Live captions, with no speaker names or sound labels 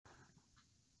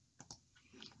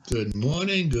Good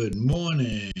morning, good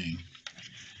morning. Good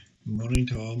morning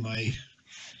to all my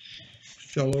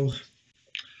fellow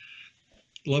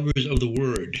lovers of the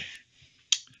word.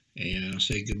 And I'll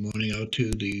say good morning out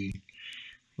to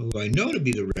who I know to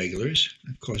be the regulars.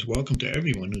 Of course, welcome to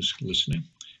everyone who's listening.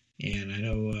 And I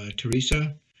know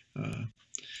Teresa,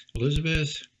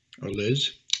 Elizabeth, or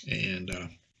Liz, and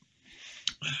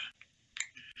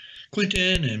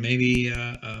Quentin, and maybe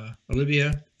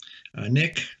Olivia,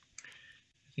 Nick.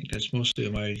 I think that's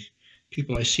mostly my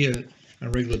people I see on a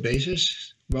regular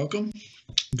basis. Welcome.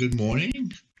 Good morning.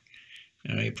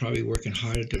 You're probably working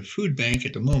hard at the food bank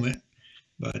at the moment,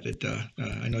 but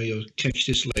I know you'll catch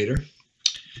this later.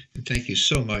 And thank you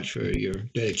so much for your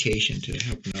dedication to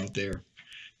helping out there.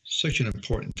 Such an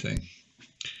important thing,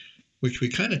 which we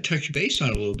kind of touch base on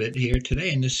a little bit here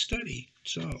today in this study.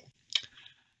 So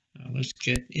let's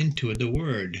get into the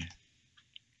word.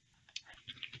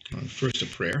 First, a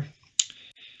prayer.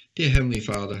 Dear Heavenly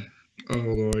Father, oh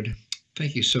Lord,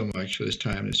 thank you so much for this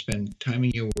time to spend time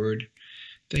in your word.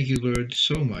 Thank you, Lord,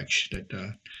 so much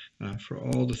that for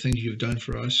all the things you've done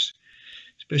for us,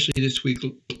 especially this week,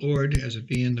 Lord, as it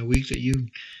being the week that you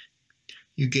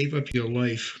gave up your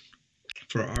life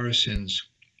for our sins.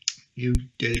 You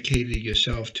dedicated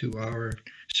yourself to our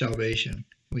salvation.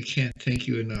 We can't thank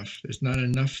you enough. There's not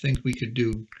enough things we could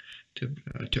do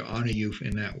to honor you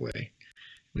in that way.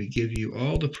 We give you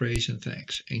all the praise and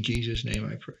thanks. In Jesus' name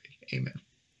I pray. Amen.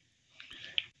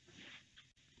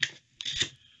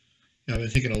 I've been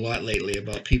thinking a lot lately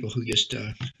about people who just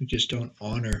don't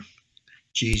honor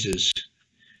Jesus.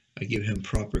 I give him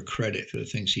proper credit for the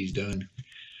things he's done.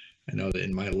 I know that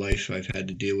in my life I've had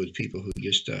to deal with people who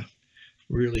just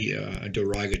really are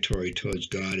derogatory towards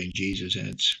God and Jesus, and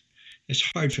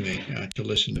it's hard for me to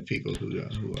listen to people who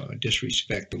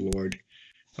disrespect the Lord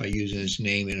by using his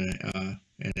name in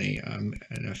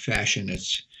a fashion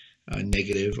that's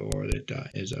negative or that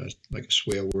is like a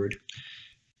swear word.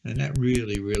 And that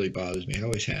really, really bothers me. It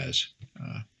always has.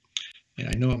 And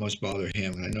I know it must bother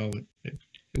him, and I know it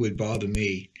would bother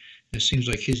me. It seems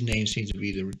like his name seems to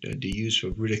be the use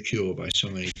for ridicule by so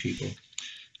many people.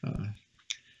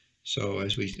 So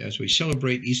as we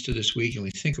celebrate Easter this week and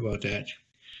we think about that,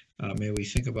 may we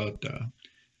think about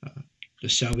the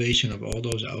salvation of all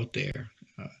those out there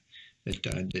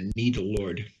that need the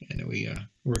Lord, and that we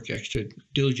work extra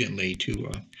diligently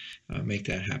to make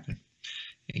that happen.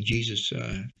 And Jesus,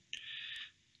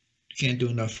 can't do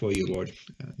enough for you, Lord.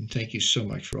 And thank you so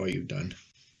much for all you've done.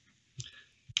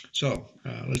 So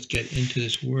let's get into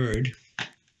this word.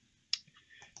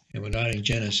 And we're not in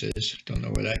Genesis. Don't know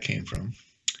where that came from.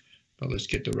 But let's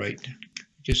get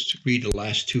just read the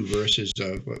last two verses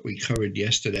of what we covered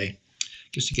yesterday,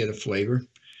 just to get a flavor.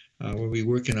 We'll be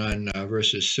working on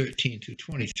verses 13 through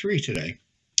 23 today.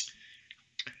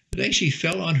 Then she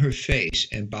fell on her face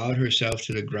and bowed herself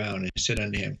to the ground and said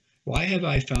unto him, Why have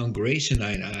I found grace in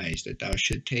thine eyes, that thou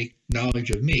should take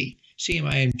knowledge of me, seeing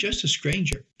I am just a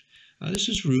stranger? This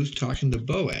is Ruth talking to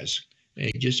Boaz.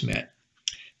 They just met,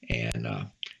 and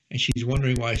she's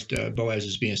wondering why Boaz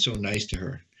is being so nice to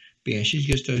her, being she's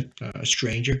just a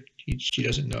stranger. She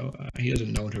doesn't know. He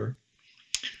doesn't know her.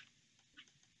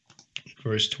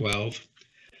 Verse 12.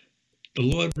 The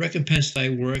Lord recompense thy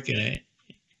work,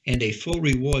 and a full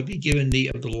reward be given thee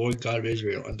of the Lord God of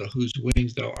Israel, under whose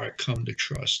wings thou art come to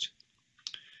trust.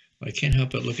 Well, I can't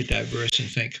help but look at that verse and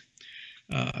think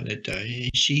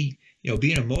that she,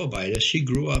 being a Moabitess, she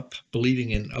grew up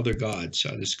believing in other gods.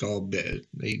 This called they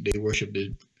worship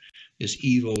this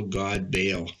evil god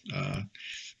Baal, of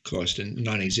course, a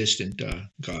non-existent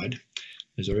god.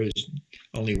 There is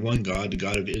only one God, the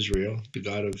God of Israel, the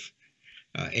God of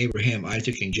Abraham,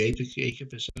 Isaac, and Jacob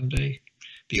is someday.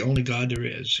 The only God there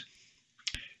is.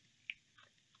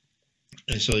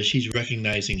 And so she's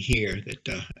recognizing here that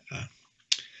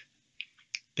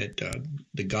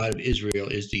the God of Israel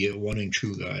is the one and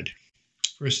true God.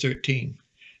 Verse 13.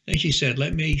 Then she said,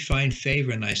 Let me find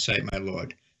favor in thy sight, my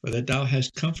Lord, for that thou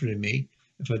hast comforted me,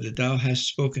 and for that thou hast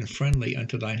spoken friendly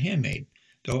unto thine handmaid,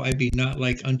 though I be not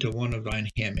like unto one of thine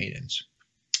handmaidens.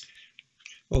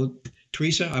 Well,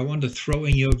 Teresa, I wanted to throw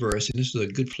in your verse, and this is a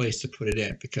good place to put it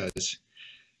in, because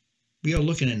we are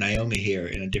looking at Naomi here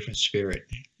in a different spirit.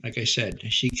 Like I said,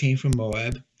 she came from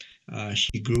Moab.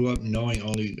 She grew up knowing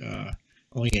only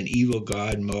an evil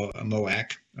god,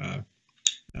 Moloch,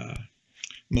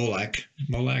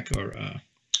 or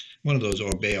one of those,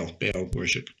 or Baal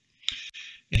worship.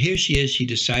 And here she is. She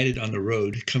decided on the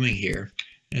road coming here.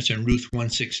 And it's in Ruth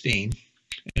 1:16.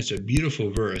 It's a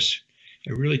beautiful verse.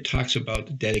 It really talks about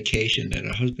the dedication that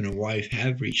a husband and wife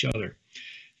have for each other.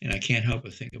 And I can't help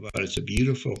but think about it. It's a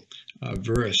beautiful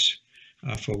verse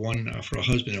for a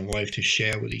husband and wife to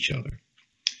share with each other.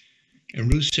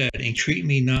 And Ruth said, entreat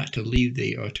me not to leave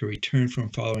thee or to return from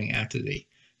following after thee.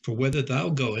 For whither thou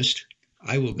goest,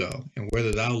 I will go, and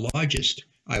whither thou lodgest,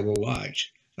 I will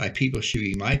lodge. Thy people shall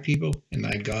be my people, and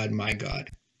thy God my God.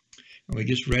 And we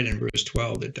just read in verse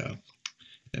 12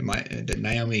 that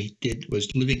Naomi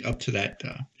was living up to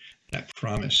that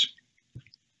promise.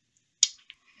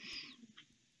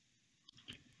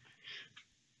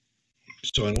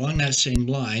 So along that same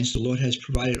lines, the Lord has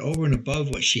provided over and above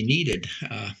what she needed.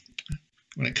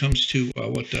 When it comes to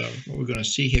what we're going to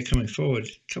see here coming forward,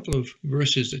 a couple of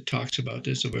verses that talks about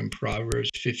this over in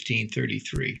Proverbs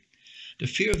 15:33. The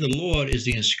fear of the Lord is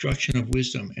the instruction of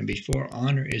wisdom, and before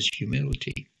honor is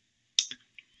humility.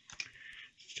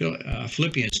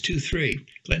 Philippians 2:3.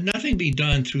 Let nothing be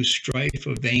done through strife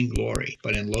or vainglory,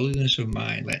 but in lowliness of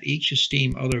mind. Let each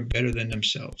esteem other better than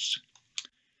themselves.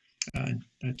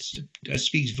 That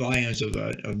speaks volumes of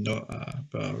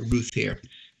Ruth here,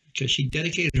 because she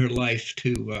dedicated her life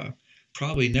to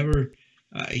probably never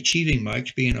achieving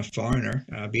much, being a foreigner,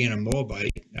 being a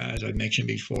Moabite. As I mentioned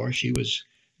before, she was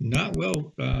not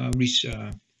well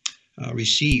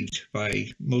received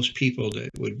by most people that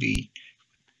would be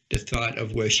the thought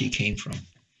of where she came from.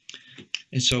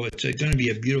 And so it's going to be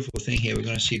a beautiful thing here. We're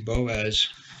going to see Boaz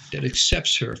that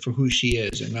accepts her for who she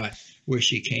is and not where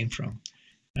she came from.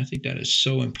 I think that is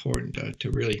so important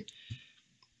to really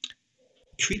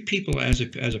treat people as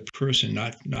a person,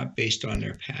 not based on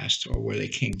their past or where they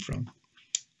came from.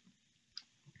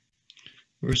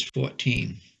 Verse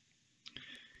 14.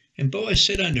 And Boaz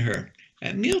said unto her,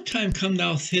 At mealtime come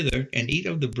thou thither, and eat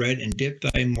of the bread, and dip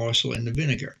thy morsel in the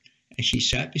vinegar. And she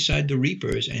sat beside the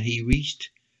reapers, and he reached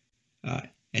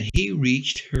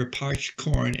her parched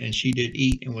corn, and she did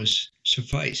eat, and was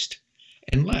sufficed,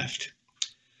 and left.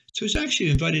 So he's actually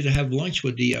invited to have lunch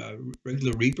with the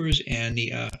regular reapers and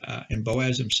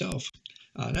Boaz himself.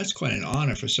 That's quite an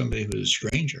honor for somebody who's a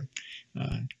stranger.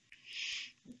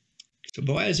 So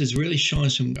Boaz is really showing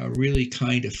some really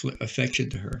kind of affection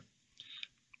to her.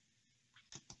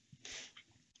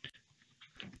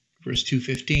 Verse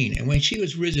 2:15. And when she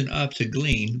was risen up to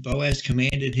glean, Boaz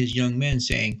commanded his young men,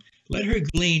 saying, Let her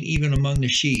glean even among the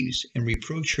sheaves, and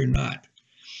reproach her not.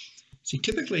 See,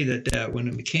 typically that when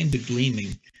it came to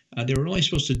gleaning, they were only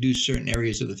supposed to do certain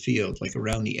areas of the field, like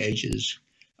around the edges,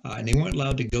 and they weren't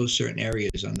allowed to go certain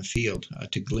areas on the field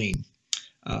to glean.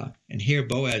 And here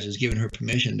Boaz has given her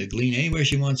permission to glean anywhere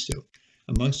she wants to,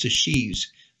 amongst the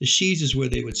sheaves. The sheaves is where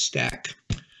they would stack.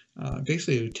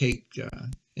 Basically, they would take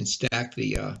and stack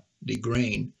the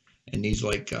grain in these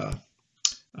like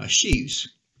sheaves.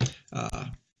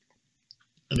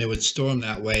 And they would store them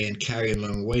that way and carry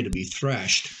them away to be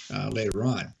thrashed later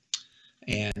on.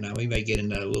 And we may get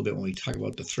into that a little bit when we talk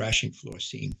about the thrashing floor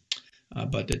scene.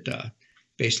 But that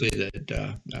basically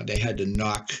that they had to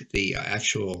knock the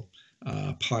actual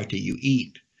part that you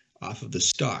eat off of the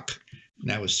stalk, and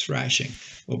that was thrashing.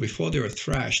 Well, before they were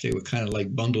thrashed, they were kind of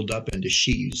like bundled up into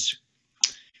sheaves.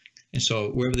 And so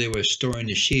wherever they were storing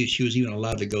the sheaves, she was even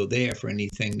allowed to go there for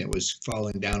anything that was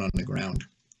falling down on the ground.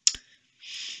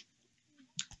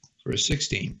 Verse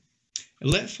 16.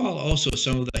 And let fall also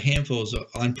some of the handfuls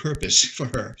on purpose for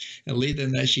her, and leave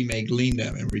them that she may glean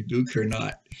them, and rebuke her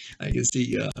not. I can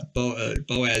see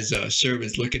Boaz's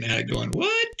servants looking at it going,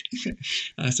 what?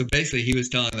 So basically he was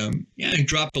telling them, yeah, and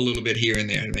drop a little bit here and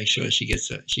there to make sure she gets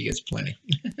plenty.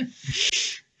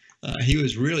 He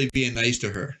was really being nice to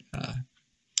her.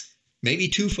 Maybe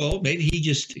twofold. Maybe he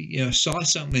just saw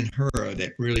something in her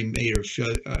that really made her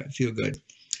feel good.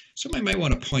 Something I might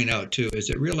want to point out too is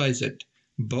that realize that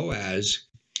Boaz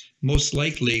most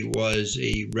likely was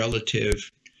a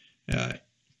relative,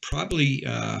 probably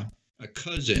a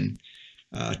cousin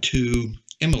to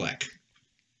Elimelech.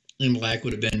 Elimelech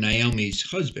would have been Naomi's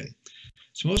husband.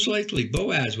 So most likely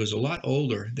Boaz was a lot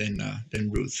older than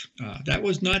Ruth. That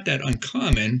was not that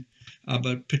uncommon,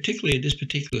 but particularly at this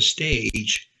particular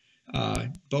stage,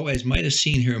 Boaz might have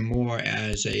seen her more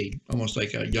as almost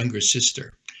like a younger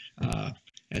sister,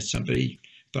 as somebody.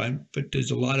 But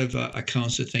there's a lot of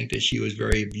accounts that think that she was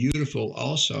very beautiful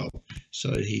also,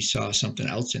 so that he saw something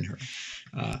else in her.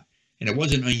 And it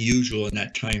wasn't unusual in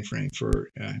that time frame for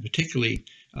particularly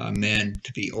men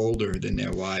to be older than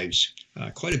their wives,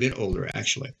 quite a bit older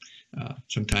actually.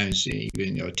 Sometimes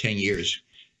even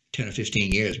 10 or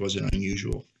 15 years wasn't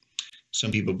unusual.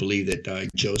 Some people believe that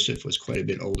Joseph was quite a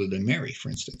bit older than Mary, for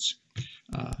instance,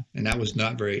 and that was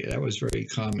very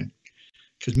common.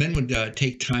 Because men would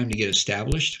take time to get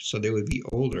established, so they would be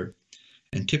older.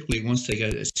 And typically, once they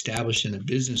got established in a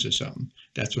business or something,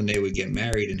 that's when they would get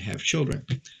married and have children.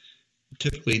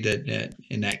 Typically, that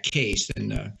in that case,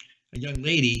 then a young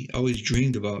lady always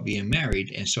dreamed about being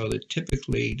married, and so that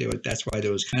typically that's why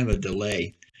there was kind of a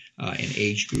delay in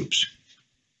age groups.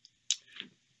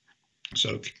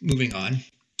 So moving on,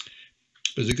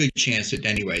 there's a good chance that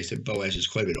anyways that Boaz is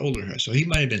quite a bit older than her, so he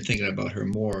might have been thinking about her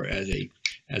more as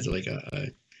like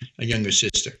a younger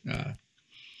sister.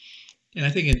 And I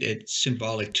think it's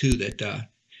symbolic too that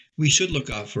we should look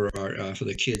out for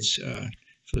the kids,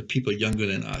 for the people younger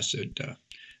than us. That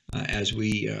as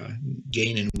we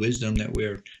gain in wisdom, that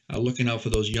we're looking out for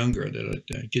those younger that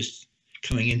are just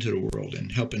coming into the world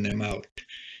and helping them out,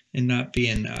 and not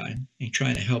being and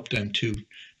trying to help them to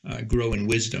grow in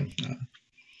wisdom.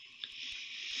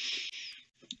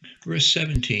 Verse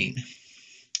 17.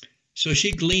 So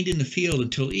she gleaned in the field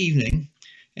until evening,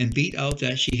 and beat out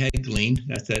that she had gleaned.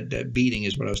 That beating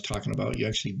is what I was talking about. You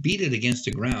actually beat it against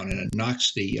the ground, and it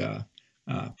knocks the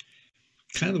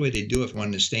kind of the way they do it, if you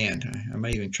understand. I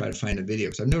might even try to find a video,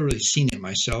 because I've never really seen it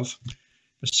myself.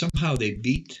 But somehow they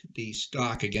beat the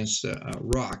stalk against the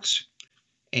rocks,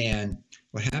 and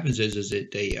what happens is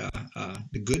that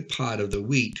the good part of the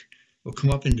wheat will come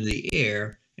up into the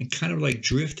air and kind of like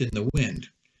drift in the wind.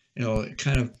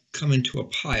 Kind of come into a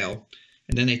pile,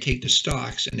 and then they take the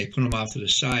stalks and they put them off to the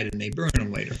side and they burn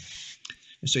them later.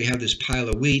 And so you have this pile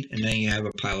of wheat, and then you have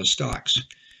a pile of stalks.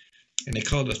 And they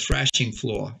call it a thrashing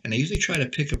floor. And they usually try to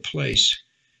pick a place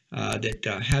that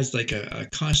has like a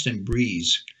constant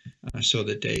breeze, so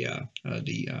that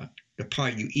the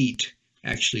part you eat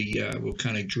actually will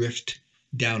kind of drift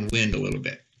downwind a little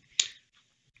bit.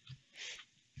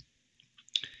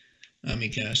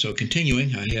 So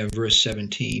continuing, I have verse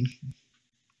 17.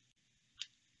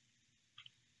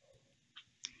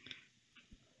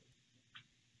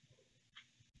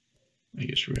 I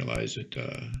just realized that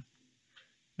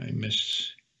I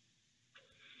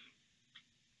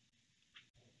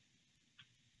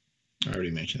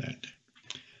already mentioned that.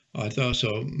 I thought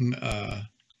so.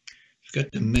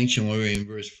 Forgot to mention when we were in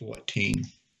verse 14.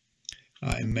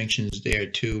 It mentions there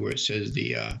too, where it says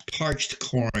the parched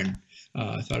corn.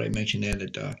 I thought I mentioned there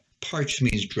that parched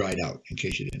means dried out, in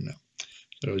case you didn't know.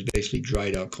 So it was basically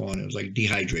dried out corn. It was like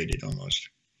dehydrated almost.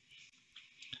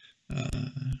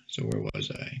 So where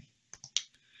was I?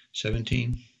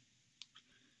 17.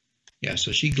 Yeah,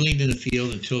 so she gleaned in the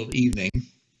field until evening.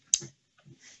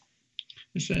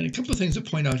 And a couple of things to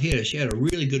point out here. She had a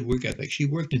really good work ethic. She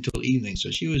worked until evening, so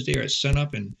she was there at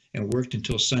sunup and worked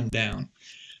until sundown.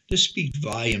 This speaks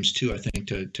volumes too, I think,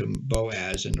 to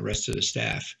Boaz and the rest of the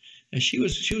staff. And she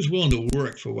was willing to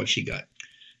work for what she got.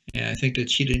 And I think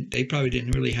that they probably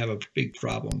didn't really have a big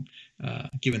problem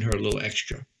giving her a little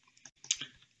extra.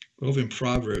 Over in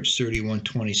Proverbs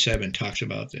 31:27 talks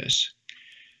about this.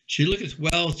 She looketh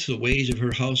well to the ways of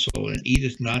her household, and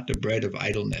eateth not the bread of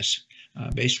idleness.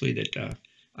 Basically, that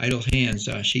idle hands,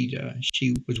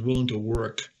 she was willing to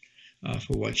work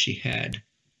for what she had.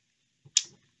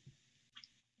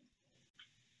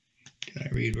 Did I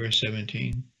read verse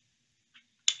 17?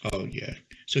 Oh, yeah.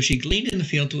 So she gleaned in the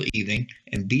field till evening,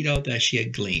 and beat out that she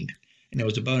had gleaned. And it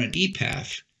was about an ephah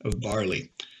of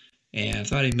barley. And I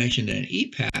thought I mentioned that an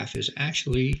ephah is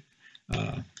actually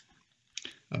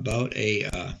about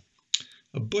a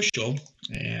bushel.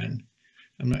 And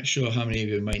I'm not sure how many of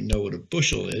you might know what a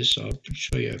bushel is, so I'll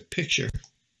show you a picture.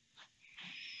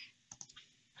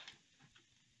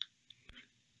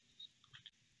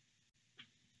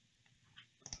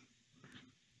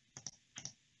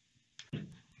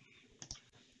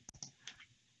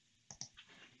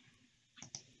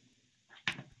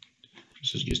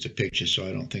 This is just a picture, so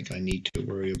I don't think I need to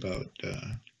worry about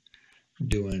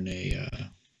doing a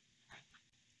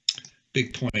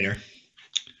big pointer.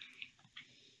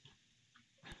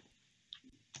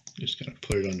 Just going to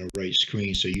put it on the right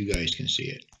screen so you guys can see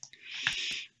it.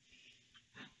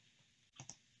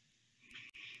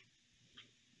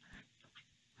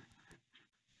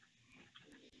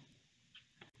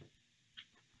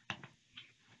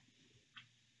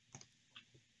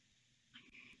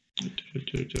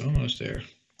 Almost there.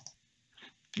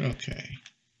 Okay.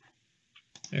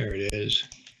 There it is.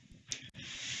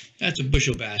 That's a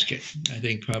bushel basket. I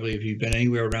think probably if you've been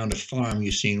anywhere around a farm,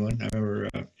 you've seen one. I remember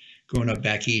growing up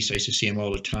back east, I used to see them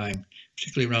all the time,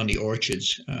 particularly around the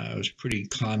orchards. It was pretty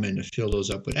common to fill those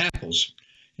up with apples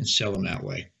and sell them that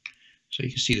way. So you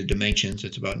can see the dimensions.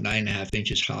 It's about 9.5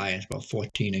 inches high, and it's about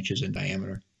 14 inches in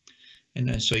diameter. And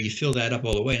then so you fill that up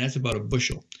all the way, and that's about a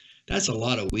bushel. That's a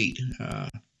lot of wheat.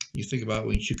 You think about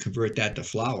when you convert that to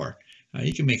flour,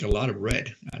 you can make a lot of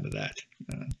bread out of that.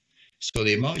 So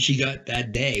the amount she got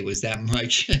that day was that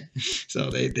much. So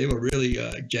they were really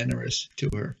generous to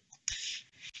her.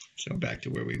 So back to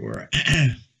where we were.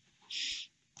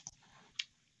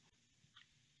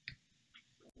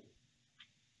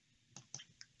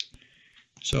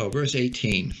 So verse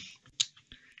 18.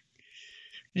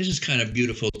 This is kind of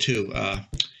beautiful too. I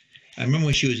remember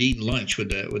when she was eating lunch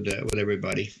with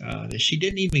everybody. She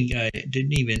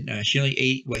she only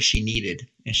ate what she needed,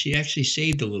 and she actually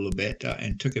saved a little bit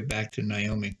and took it back to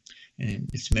Naomi. And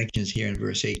it's mentioned here in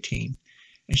verse 18.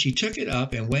 And she took it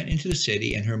up and went into the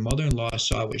city, and her mother-in-law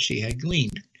saw what she had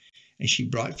gleaned. And she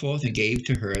brought forth and gave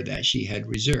to her that she had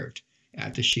reserved,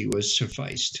 after she was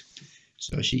sufficed.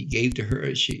 So she gave to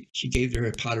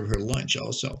her part of her lunch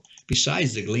also,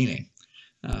 besides the gleaning.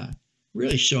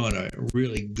 Really showing a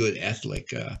really good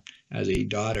ethic as a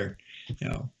daughter.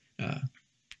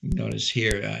 Notice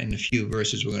here in a few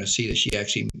verses we're going to see that she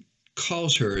actually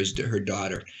calls her as her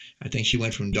daughter. I think she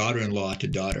went from daughter-in-law to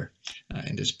daughter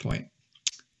at this point.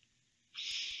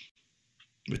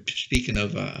 But speaking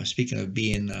of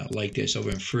being like this, over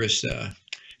in First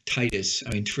Timothy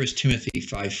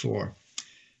 5:4.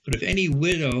 But if any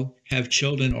widow have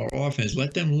children or orphans,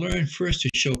 let them learn first to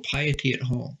show piety at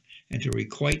home, and to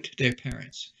requite their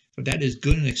parents, for that is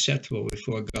good and acceptable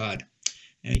before God.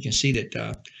 And you can see that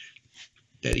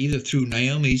that either through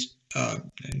Naomi's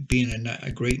being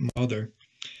a great mother,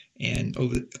 and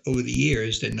over the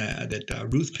years that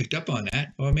Ruth picked up on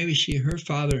that, or maybe her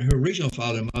original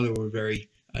father and mother were very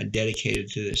dedicated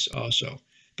to this also.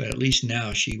 But at least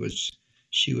now she was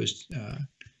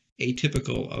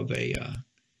atypical of a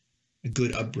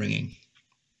good upbringing.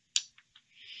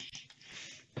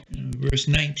 Verse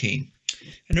 19.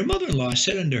 And her mother-in-law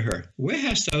said unto her, Where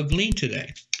hast thou gleaned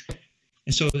today?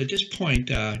 And so at this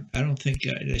point, I don't think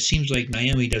it seems like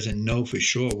Naomi doesn't know for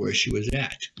sure where she was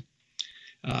at.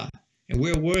 And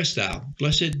where wast thou?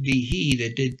 Blessed be he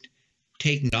that did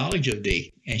take knowledge of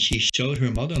thee. And she showed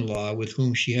her mother-in-law with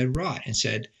whom she had wrought, and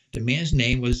said, The man's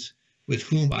name was with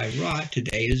whom I wrought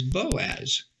today is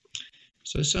Boaz.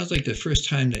 So it sounds like the first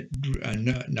time that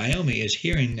Naomi is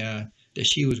hearing that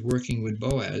she was working with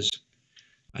Boaz.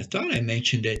 I thought I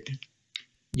mentioned it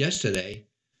yesterday,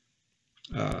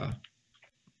 but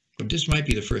this might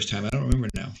be the first time. I don't remember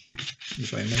now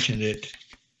if I mentioned it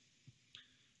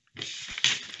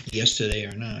yesterday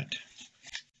or not.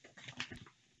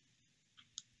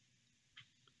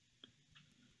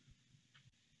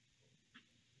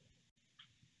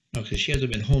 Okay, she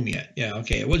hasn't been home yet. Yeah,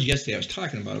 okay. It was yesterday I was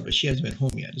talking about it, but she hasn't been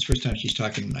home yet. It's the first time she's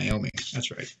talking to Naomi.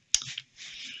 That's right.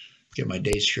 Get my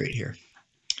days straight here.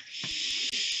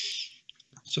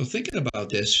 So thinking about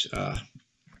this,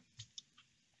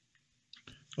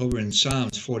 over in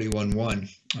Psalms 41:1,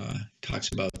 talks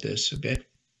about this a bit.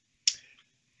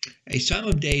 A Psalm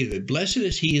of David, Blessed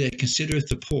is he that considereth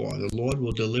the poor. The Lord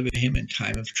will deliver him in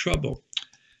time of trouble.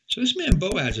 So this man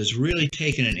Boaz has really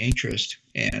taken an interest,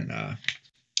 and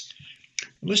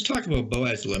let's talk about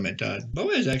Boaz a little bit.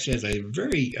 Boaz actually has a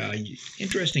very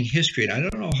interesting history, and I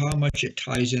don't know how much it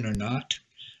ties in or not,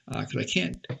 because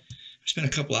I spent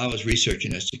a couple hours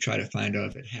researching this to try to find out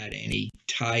if it had any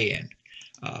tie-in.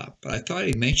 But I thought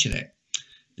I'd mention it.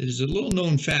 There's a little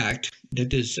known fact that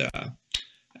there's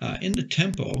in the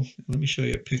temple. Let me show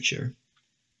you a picture.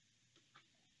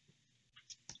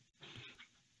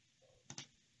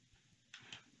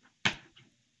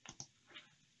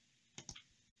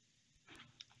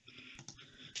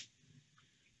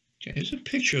 Okay, here's a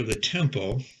picture of the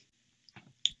temple.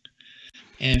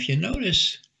 And if you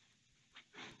notice,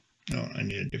 no, I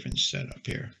need a different setup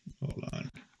here. Hold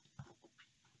on.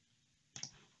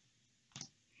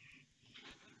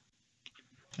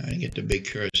 I didn't get the big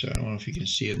cursor. I don't know if you can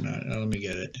see it or not. Let me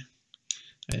get it.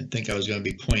 I didn't think I was going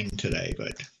to be pointing today,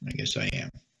 but I guess I am.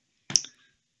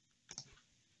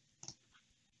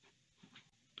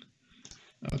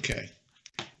 Okay.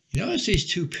 You notice these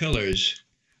two pillars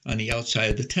on the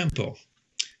outside of the temple.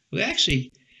 Well,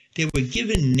 actually, they were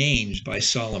given names by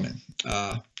Solomon.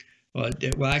 Actually,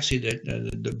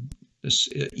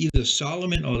 either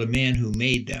Solomon or the man who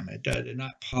made them. They're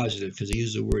not positive because they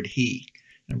use the word he.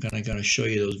 I'm going to show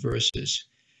you those verses.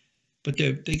 But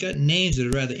they got names that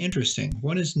are rather interesting.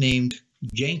 One is named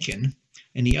Jenkin,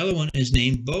 and the other one is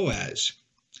named Boaz.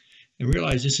 And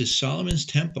realize this is Solomon's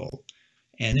temple,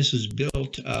 and this was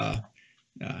built,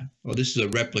 this is a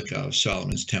replica of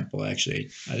Solomon's temple, actually.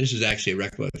 This is actually a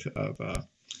replica of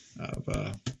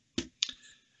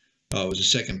it was the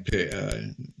second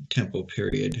temple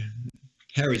period,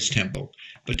 Herod's temple,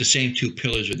 but the same two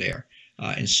pillars are there.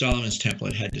 In Solomon's temple,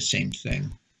 it had the same thing.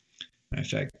 In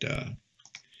fact, I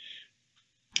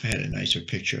had a nicer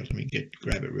picture. Let me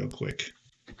grab it real quick.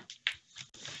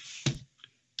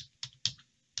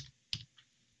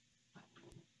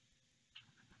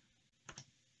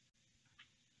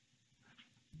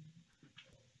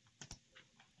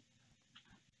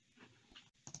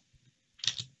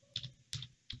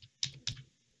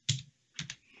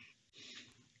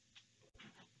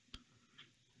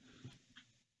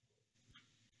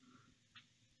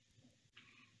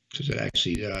 because it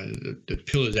actually the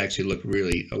pillars actually look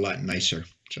really a lot nicer.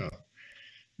 So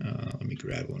let me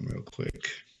grab one real quick.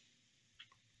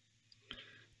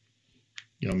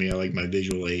 You know me, I like my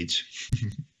visual aids.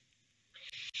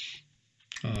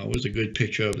 What's a good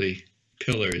picture of the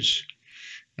pillars?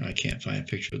 I can't find a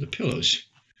picture of the pillows.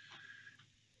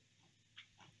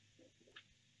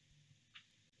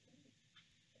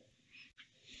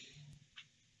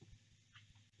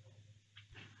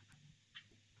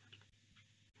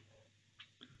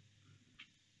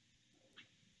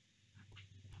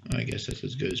 I guess that's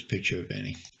as good as a picture of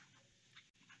any.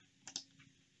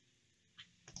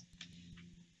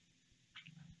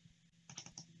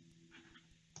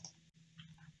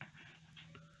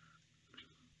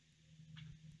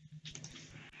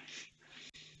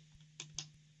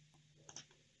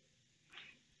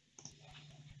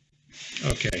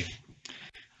 Okay,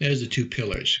 there's the two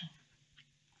pillars.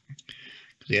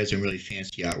 They had some really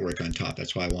fancy artwork on top.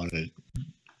 That's why I wanted to.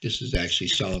 This is actually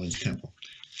Solomon's temple.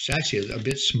 It's actually a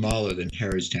bit smaller than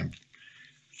Herod's temple,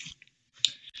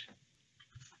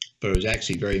 but it was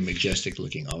actually very majestic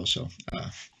looking also.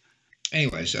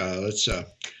 Anyways, let's go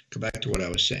back to what I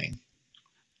was saying.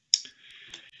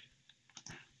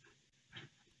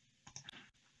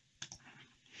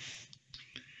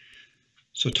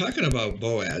 So talking about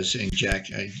Boaz and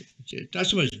Jack, not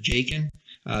so much Jachin.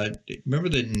 Remember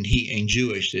that in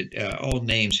Jewish that all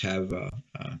names have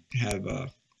a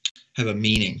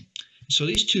meaning. So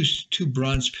these two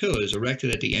bronze pillars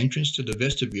erected at the entrance to the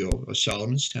vestibule of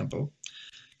Solomon's temple.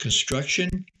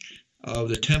 Construction of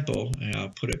the temple, and I'll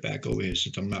put it back over here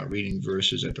since I'm not reading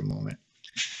verses at the moment,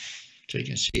 so you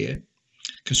can see it.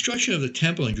 Construction of the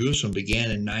temple in Jerusalem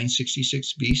began in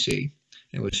 966 BC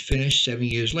and was finished 7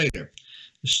 years later.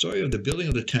 The story of the building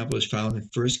of the temple is found in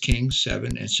 1 Kings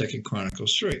 7 and 2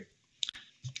 Chronicles 3.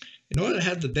 In order to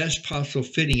have the best possible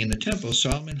fitting in the temple,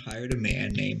 Solomon hired a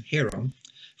man named Hiram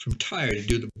from Tyre to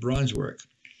do the bronze work.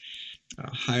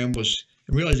 Hiram was,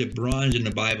 and realize that bronze in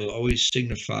the Bible always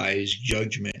signifies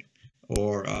judgment,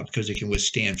 or because it can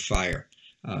withstand fire,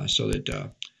 so that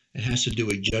it has to do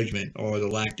with judgment or the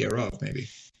lack thereof, maybe.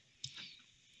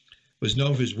 Was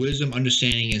known for his wisdom,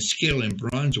 understanding, and skill in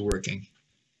bronze working.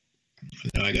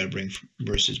 Now I got to bring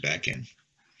verses back in.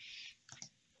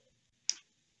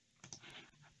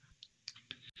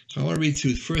 So I want to read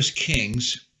through 1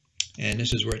 Kings, and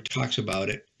this is where it talks about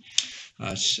it,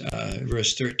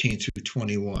 verse 13 through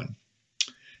 21.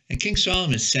 And King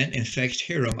Solomon sent and fetched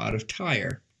Hiram out of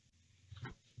Tyre.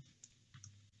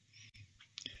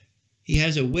 He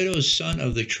has a widow's son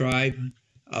of the tribe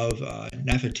of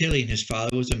Naphtali, and his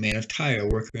father was a man of Tyre, a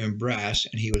worker in brass,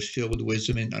 and he was filled with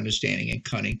wisdom and understanding and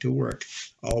cunning to work,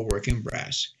 all work in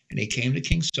brass. And he came to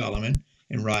King Solomon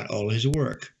and wrought all his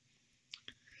work.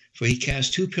 For he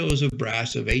cast 2 pillars of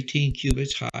brass of 18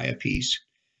 cubits high apiece,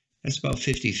 that's about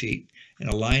 50 feet, and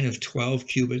a line of 12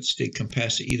 cubits did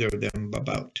compass either of them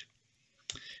about.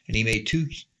 And he made 2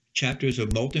 chapters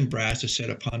of molten brass to set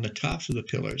upon the tops of the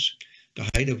pillars. The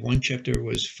height of one chapter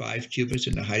was 5 cubits,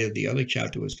 and the height of the other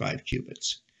chapter was 5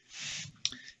 cubits.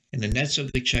 And the nets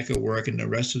of the checker work and the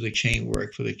rest of the chain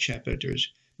work for the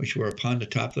chapters, which were upon the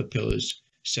top of the pillars,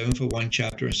 7 for one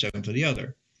chapter and 7 for the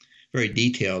other. Very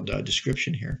detailed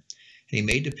description here. And he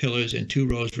made the pillars in 2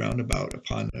 rows round about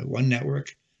upon one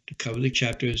network to cover the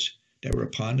chapters that were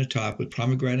upon the top with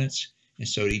pomegranates, and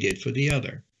so he did for the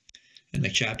other. And the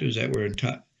chapters that were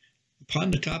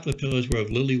upon the top of the pillars were of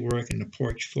lily work, and the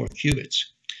porch 4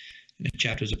 cubits. And the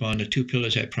chapters upon the 2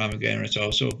 pillars had pomegranates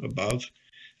also above,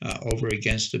 over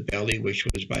against the belly, which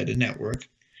was by the network.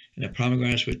 And the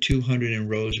pomegranates were 200 in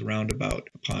rows round about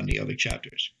upon the other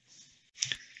chapters.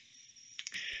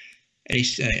 And he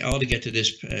said, all to get to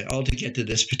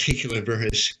this particular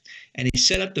verse. And he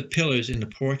set up the pillars in the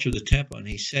porch of the temple, and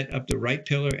he set up the right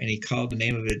pillar, and he called the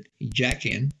name of it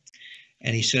Jachin.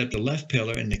 And he set up the left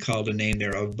pillar, and they called the name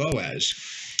thereof Boaz.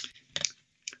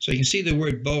 So you can see the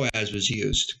word Boaz was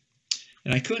used.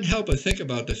 And I couldn't help but think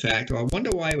about the fact, well, I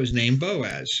wonder why it was named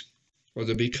Boaz. Was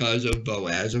it because of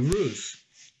Boaz of Ruth?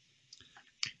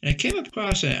 And I came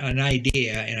across an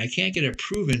idea, and I can't get it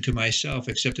proven to myself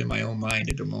except in my own mind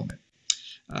at the moment.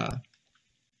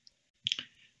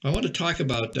 I want to talk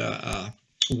about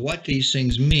what these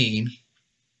things mean.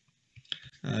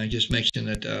 I just mentioned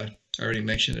that, I already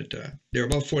mentioned that they're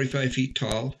about 45 feet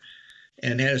tall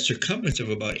and had a circumference of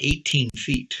about 18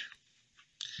 feet.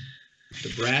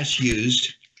 The brass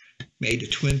used, made the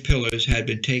twin pillars, had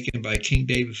been taken by King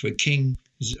David for King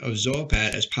of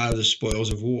Zophat as part of the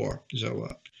spoils of war.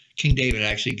 So King David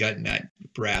actually gotten that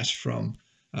brass from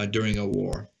during a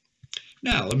war.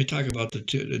 Now, let me talk about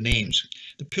the names.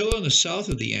 The pillar on the south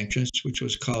of the entrance, which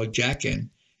was called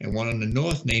Jachin, and one on the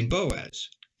north named Boaz.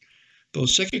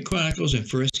 Both 2 Chronicles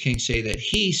and 1 Kings say that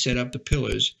he set up the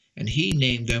pillars, and he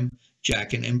named them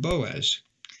Jachin and Boaz.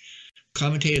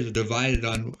 Commentators are divided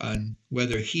on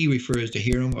whether he refers to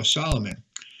Hiram or Solomon.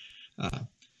 But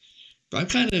I'm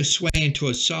kind of swaying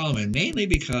towards Solomon, mainly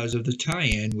because of the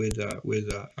tie-in with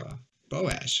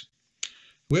Boaz.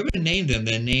 Whoever named them,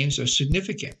 their names are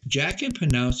significant. Jachin,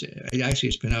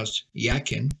 it's pronounced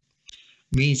Yakin,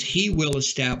 means he will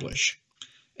establish.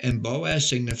 And Boaz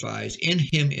signifies in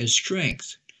him is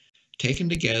strength. Taken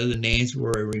together, the names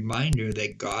were a reminder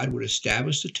that God would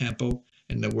establish the temple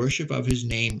and the worship of his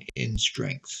name in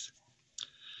strength.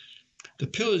 The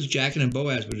pillars, Jachin and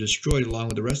Boaz, were destroyed along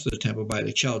with the rest of the temple by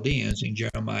the Chaldeans in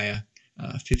Jeremiah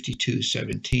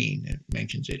 52:17. It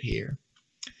mentions it here.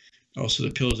 Also,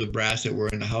 the pillars of brass that were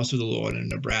in the house of the Lord,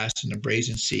 and the brass and the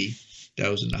brazen sea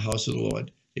that was in the house of the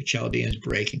Lord, the Chaldeans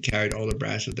break and carried all the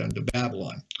brass of them to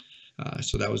Babylon.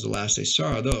 So that was the last they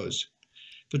saw of those.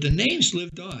 But the names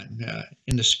lived on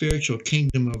in the spiritual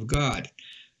kingdom of God.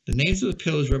 The names of the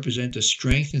pillars represent the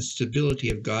strength and stability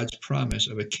of God's promise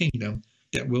of a kingdom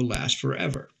that will last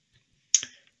forever.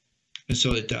 And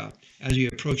so that as you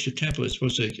approach the temple, it's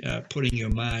supposed to put in your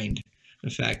mind the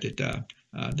fact that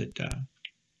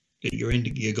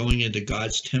you're going into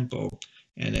God's temple,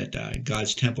 and that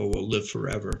God's temple will live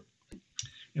forever.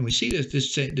 And we see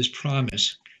this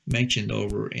promise mentioned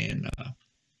over in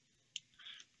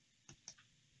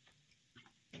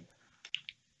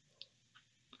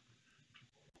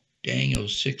Daniel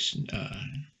 6, and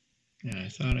I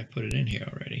thought I put it in here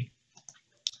already.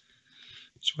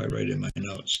 That's why I write it in my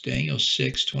notes. Daniel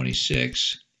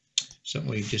 6:26,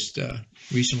 something we just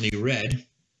recently read.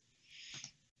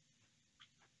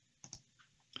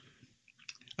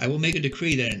 I will make a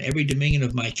decree that in every dominion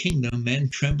of my kingdom men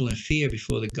tremble and fear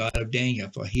before the God of Daniel,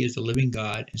 for he is the living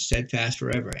God and steadfast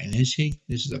forever. And this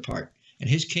is the part, and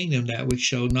his kingdom that which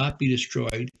shall not be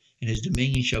destroyed, and his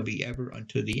dominion shall be ever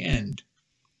unto the end.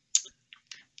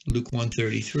 Luke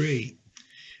 1:33.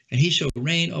 And he shall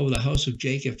reign over the house of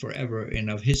Jacob forever, and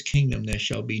of his kingdom there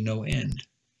shall be no end.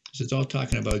 So it's all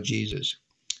talking about Jesus.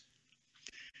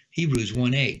 Hebrews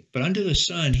 1:8. But unto the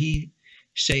Son he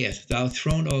saith, Thou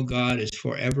throne, O God, is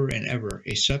forever and ever.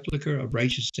 A sepulchre of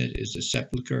righteousness is the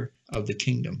sepulchre of the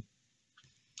kingdom.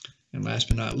 And last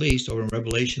but not least, over in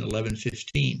Revelation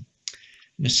 11:15.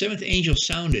 And the seventh angel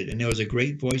sounded, and there was a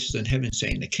great voice in heaven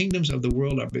saying, The kingdoms of the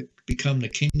world are become the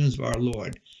kingdoms of our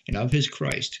Lord and of his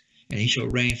Christ, and he shall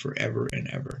reign forever and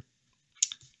ever.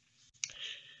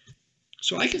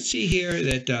 So I can see here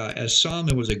that as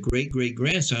Solomon was a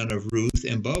great-great-grandson of Ruth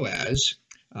and Boaz,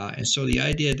 and so the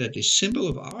idea that the symbol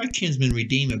of our kinsman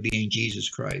redeemer being Jesus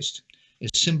Christ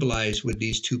is symbolized with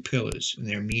these two pillars and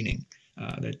their meaning,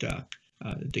 that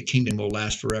the kingdom will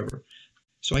last forever.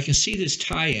 So I can see this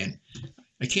tie-in.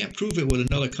 I can't prove it with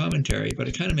another commentary, but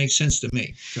it kind of makes sense to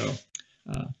me. So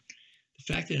the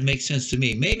fact that it makes sense to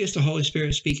me, maybe it's the Holy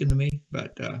Spirit speaking to me,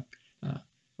 but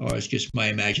or it's just my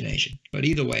imagination. But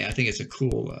either way, I think it's a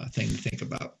cool thing to think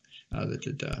about,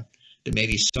 that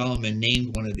maybe Solomon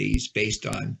named one of these based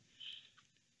on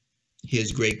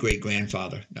his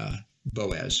great-great-grandfather,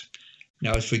 Boaz.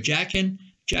 Now, as for Jachin,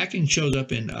 Jachin shows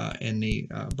up in the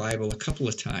Bible a couple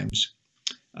of times.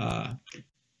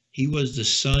 He was the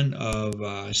son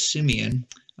of Simeon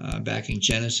back in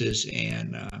Genesis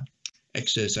and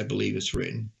Exodus, I believe it's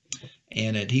written,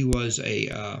 and that he was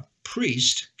a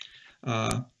priest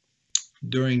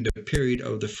during the period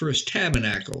of the first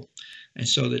tabernacle, and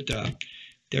so that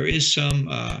there is some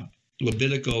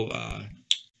Levitical,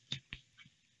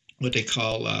 what they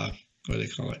call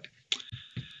it?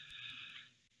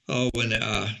 Oh, when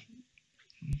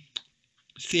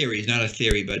theory, not a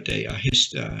theory, but a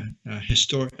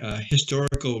historical.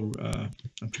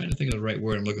 I'm trying to think of the right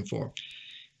word I'm looking for.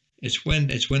 It's when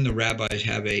the rabbis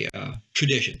have a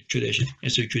tradition.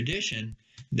 It's a tradition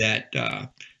that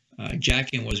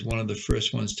Jachin was one of the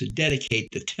first ones to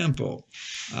dedicate the temple,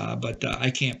 but I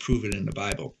can't prove it in the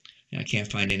Bible. I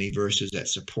can't find any verses that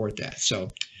support that. So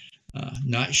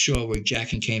not sure where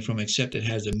Jachin came from, except it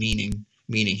has a meaning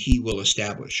he will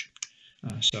establish.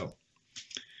 So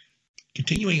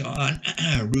continuing on,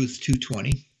 Ruth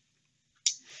 2:20.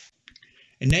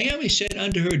 And Naomi said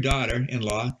unto her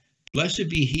daughter-in-law, Blessed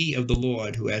be he of the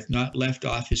Lord, who hath not left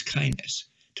off his kindness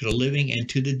to the living and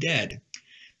to the dead.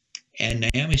 And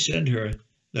Naomi said unto her,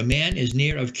 The man is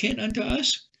near of kin unto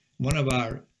us, one of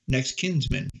our next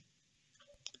kinsmen.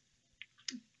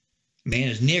 Man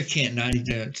is near kin,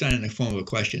 it's not in the form of a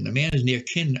question. The man is near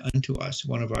kin unto us,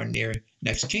 one of our near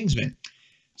next kinsmen.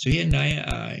 So here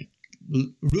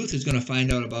Ruth is going to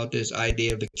find out about this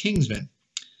idea of the kinsman.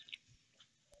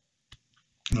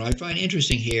 What I find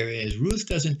interesting here is Ruth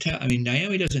doesn't tell,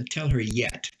 Naomi doesn't tell her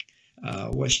yet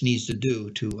what she needs to do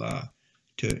to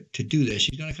do this.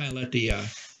 She's going to kind of let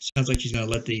sounds like she's going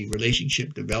to let the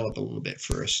relationship develop a little bit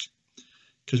first.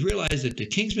 Because realize that the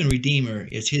Kinsman Redeemer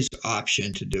is his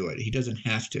option to do it. He doesn't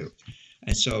have to.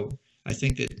 And so I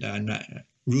think that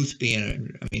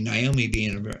Naomi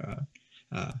being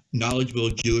a knowledgeable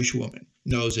Jewish woman,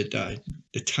 knows that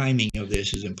the timing of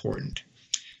this is important.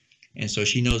 And so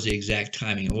she knows the exact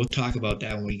timing. And we'll talk about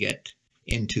that when we get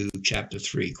into chapter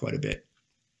 3 quite a bit.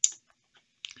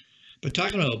 But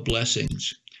talking about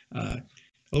blessings,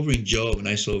 over in Job, a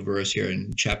nice little verse here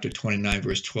in chapter 29,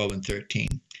 verse 12 and 13.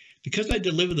 Because I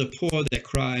delivered the poor that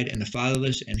cried, and the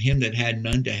fatherless, and him that had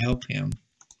none to help him,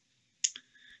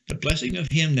 the blessing of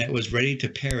him that was ready to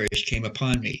perish came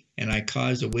upon me, and I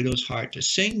caused the widow's heart to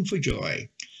sing for joy.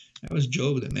 That was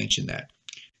Job that mentioned that.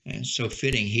 And it's so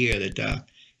fitting here that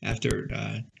after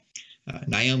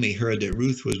Naomi heard that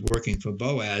Ruth was working for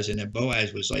Boaz, and that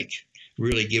Boaz was like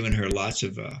really giving her lots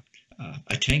of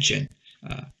attention,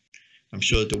 I'm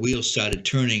sure that the wheels started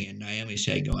turning in Naomi's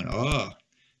head going, oh,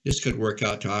 this could work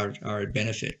out to our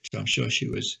benefit. So I'm sure she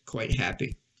was quite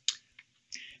happy.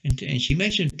 And she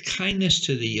mentioned kindness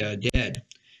to the dead.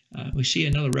 We see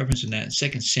another reference in that in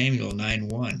 2 Samuel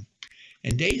 9:1.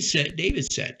 And David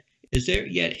said, is there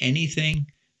yet anything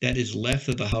that is left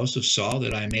of the house of Saul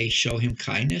that I may show him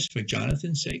kindness for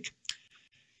Jonathan's sake?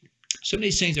 Some of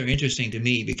these things are interesting to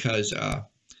me because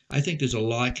I think there's a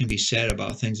lot can be said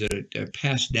about things that are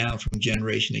passed down from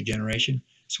generation to generation.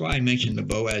 That's why I mentioned the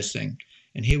Boaz thing.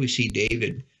 And here we see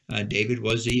David. David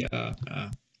was the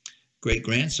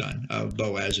great-grandson of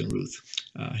Boaz and Ruth.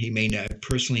 He may not have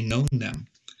personally known them.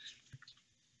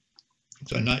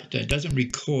 So it doesn't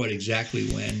record exactly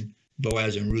when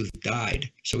Boaz and Ruth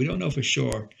died. So we don't know for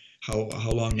sure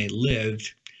how long they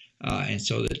lived. And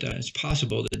so that it's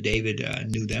possible that David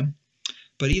knew them.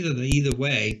 But either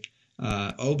way,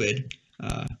 Obed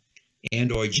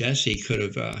and or Jesse could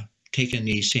have taken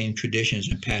these same traditions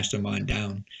and passed them on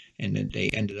down, and then they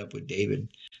ended up with David.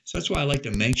 So that's why I like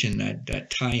to mention that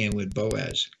tie-in with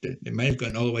Boaz. They might have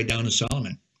gone all the way down to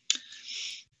Solomon.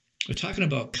 We're talking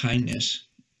about kindness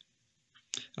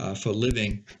for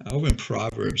living over in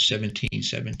Proverbs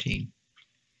 17:17.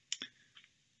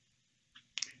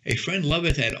 A friend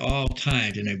loveth at all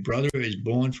times, and a brother is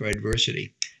born for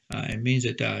adversity. It means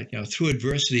that through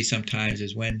adversity sometimes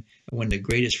is when the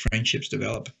greatest friendships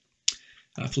develop.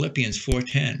 Philippians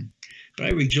 4:10. But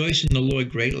I rejoice in the Lord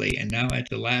greatly, and now at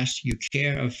the last you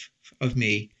care of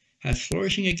me, hath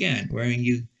flourishing again, wherein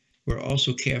you were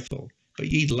also careful, but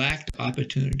ye lacked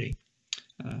opportunity.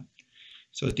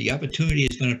 So the opportunity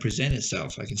is going to present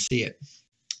itself. I can see it.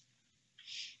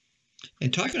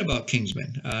 And talking about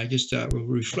kinsmen, we'll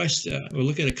refresh. We'll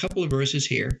look at a couple of verses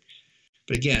here.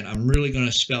 But again, I'm really going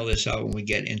to spell this out when we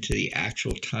get into the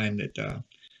actual time that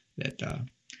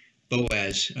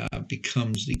Boaz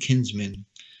becomes the kinsman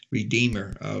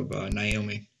redeemer of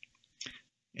Naomi,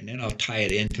 and then I'll tie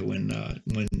it into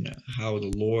how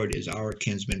the Lord is our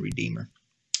kinsman redeemer.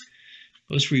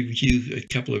 Let's review a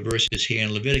couple of verses here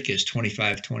in Leviticus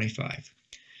 25:25.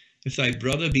 If thy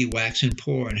brother be waxen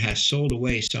poor and hath sold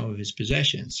away some of his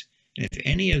possessions, and if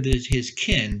any of his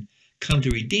kin come to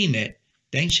redeem it,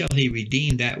 then shall he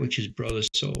redeem that which his brother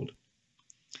sold.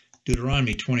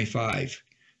 Deuteronomy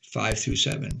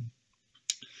 25:5-7.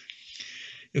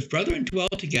 If brethren dwell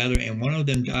together, and one of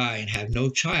them die, and have no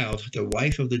child, the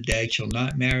wife of the dead shall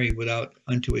not marry without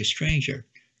unto a stranger.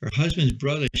 Her husband's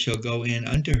brother shall go in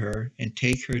unto her, and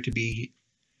take her to be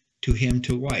to him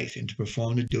to wife, and to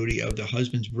perform the duty of the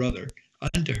husband's brother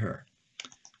unto her.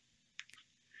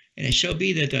 And it shall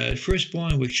be that the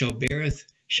firstborn which shall beareth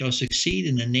shall succeed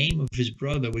in the name of his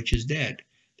brother which is dead,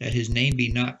 that his name be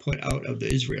not put out of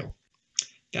the Israel.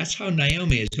 That's how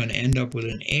Naomi is going to end up with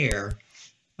an heir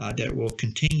that will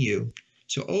continue.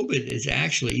 So Obed is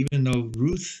actually, even though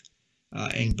Ruth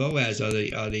and Boaz are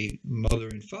the mother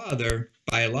and father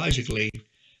biologically,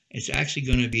 it's actually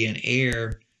going to be an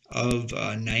heir of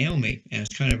Naomi. And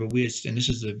it's kind of a weird, and this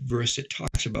is the verse that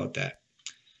talks about that.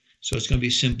 So it's going to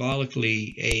be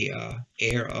symbolically a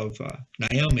heir of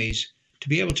Naomi's to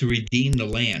be able to redeem the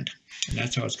land. And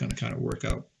that's how it's going to kind of work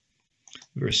out.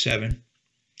 Verse 7.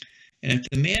 And if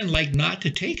the man like not to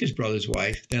take his brother's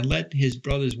wife, then let his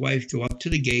brother's wife go up to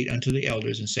the gate unto the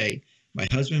elders and say, my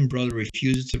husband's brother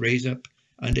refuses to raise up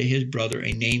unto his brother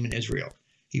a name in Israel.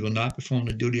 He will not perform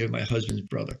the duty of my husband's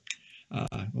brother.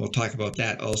 We'll talk about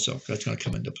that also. That's going to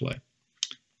come into play.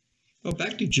 Well,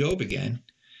 back to Job again.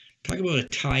 Talk about a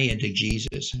tie-in to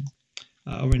Jesus.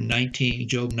 Over in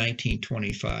Job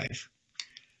 19:25.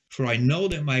 For I know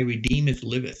that my Redeemer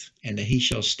liveth, and that he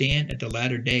shall stand at the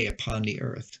latter day upon the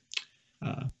earth.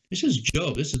 This is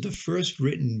Job. This is the first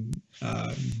written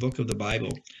book of the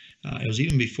Bible. It was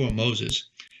even before Moses.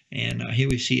 And here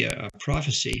we see a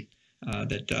prophecy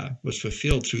that was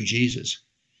fulfilled through Jesus.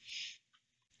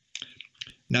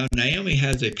 Now Naomi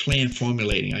has a plan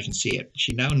formulating. I can see it.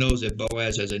 She now knows that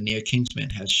Boaz, as a near kinsman,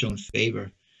 has shown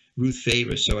Ruth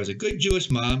favor. So as a good Jewish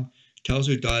mom, tells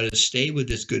her daughter to stay with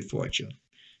this good fortune.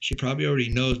 She probably already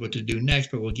knows what to do next,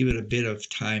 but we'll give it a bit of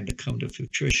time to come to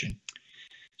fruition.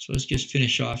 So let's just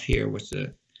finish off here with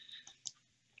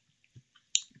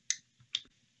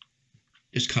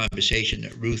this conversation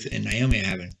that Ruth and Naomi are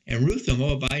having. And Ruth the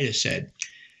Moabitess said,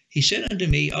 He said unto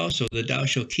me also that thou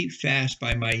shalt keep fast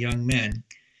by my young men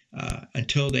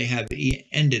until they have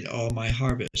ended all my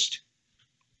harvest.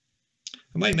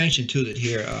 I might mention too that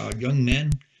here, young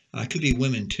men, could be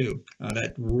women too.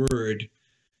 That word,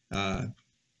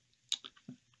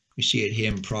 we see it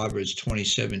here in Proverbs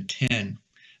 27:10.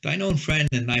 Thine own friend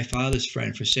and thy father's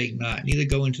friend forsake not, neither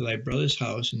go into thy brother's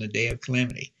house in the day of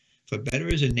calamity. For better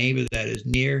is a neighbor that is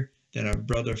near than a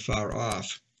brother far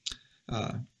off.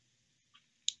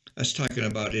 That's talking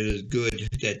about it is good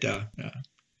that, I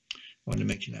wanted to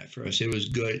mention that first. It was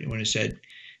good when it said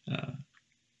that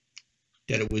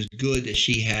it was good that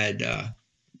she had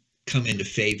come into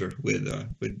favor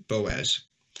with Boaz.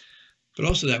 But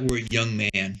also that word young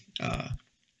man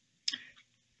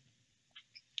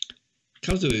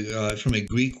comes from a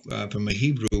Greek, from a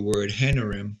Hebrew word,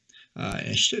 henorim, and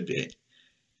it should be,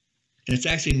 and it's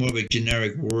actually more of a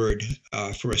generic word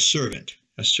for a servant,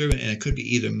 and it could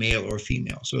be either male or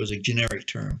female. So it's a generic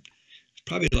term. It's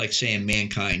probably like saying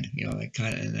mankind, like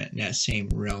kind of in that same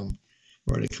realm,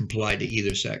 where it can apply to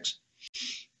either sex.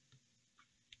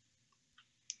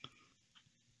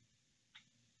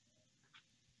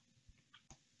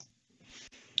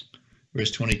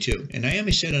 Verse 22, And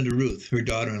Naomi said unto Ruth, her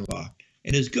daughter-in-law,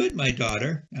 It is good, my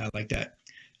daughter, like that,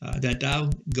 that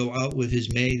thou go out with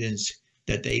his maidens,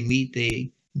 that they meet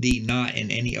thee not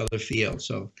in any other field.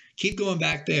 So keep going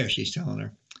back there, she's telling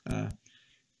her.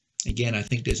 Again, I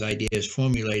think this idea is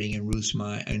formulating in Ruth's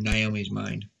mind and Naomi's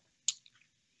mind.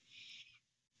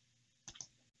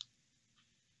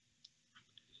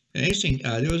 There was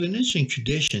an interesting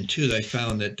tradition too that I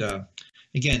found that,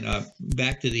 again,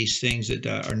 back to these things that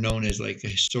are known as like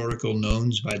historical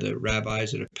knowns by the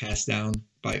rabbis that are passed down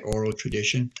by oral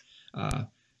tradition.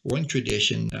 One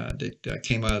tradition that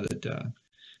came out of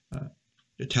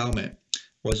the Talmud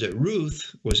was that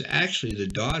Ruth was actually the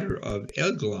daughter of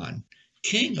Eglon,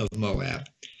 king of Moab.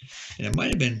 And it might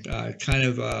have been kind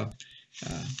of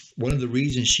one of the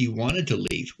reasons she wanted to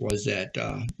leave was that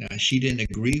she didn't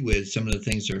agree with some of the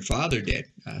things her father did.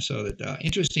 So that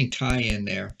interesting tie-in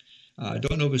there. I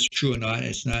don't know if it's true or not.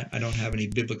 It's not. I don't have any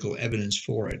biblical evidence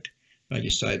for it. I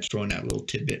decided to throw in that little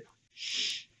tidbit.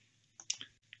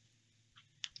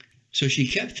 So she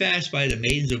kept fast by the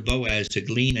maidens of Boaz to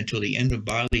glean until the end of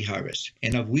barley harvest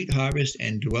and of wheat harvest,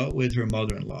 and dwelt with her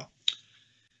mother-in-law.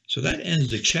 So that ends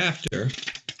the chapter,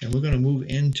 and we're going to move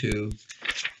into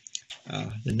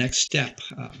the next step,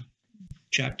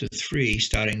 chapter 3,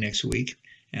 starting next week.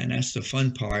 And that's the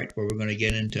fun part where we're going to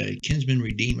get into kinsman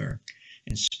redeemer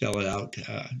and spell it out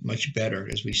much better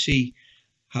as we see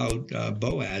how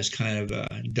Boaz kind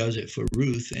of does it for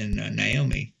Ruth and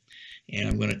Naomi. And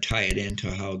I'm going to tie it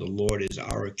into how the Lord is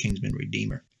our kinsman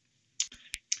redeemer.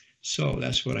 So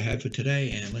that's what I had for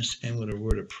today, and let's end with a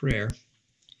word of prayer.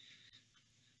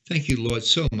 Thank you, Lord,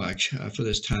 so much for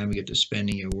this time we get to spend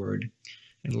in your word.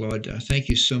 And Lord, thank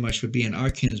you so much for being our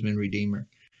kinsman redeemer.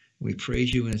 We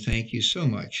praise you and thank you so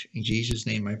much. In Jesus'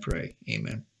 name I pray.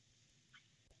 Amen.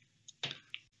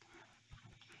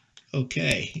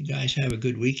 Okay, you guys have a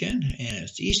good weekend, and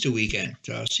it's Easter weekend.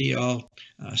 So I'll see you all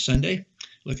Sunday.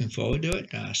 Looking forward to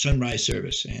it. Sunrise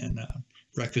service and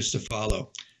breakfast to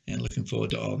follow, and looking forward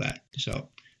to all that. So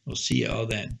we'll see you all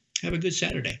then. Have a good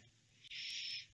Saturday.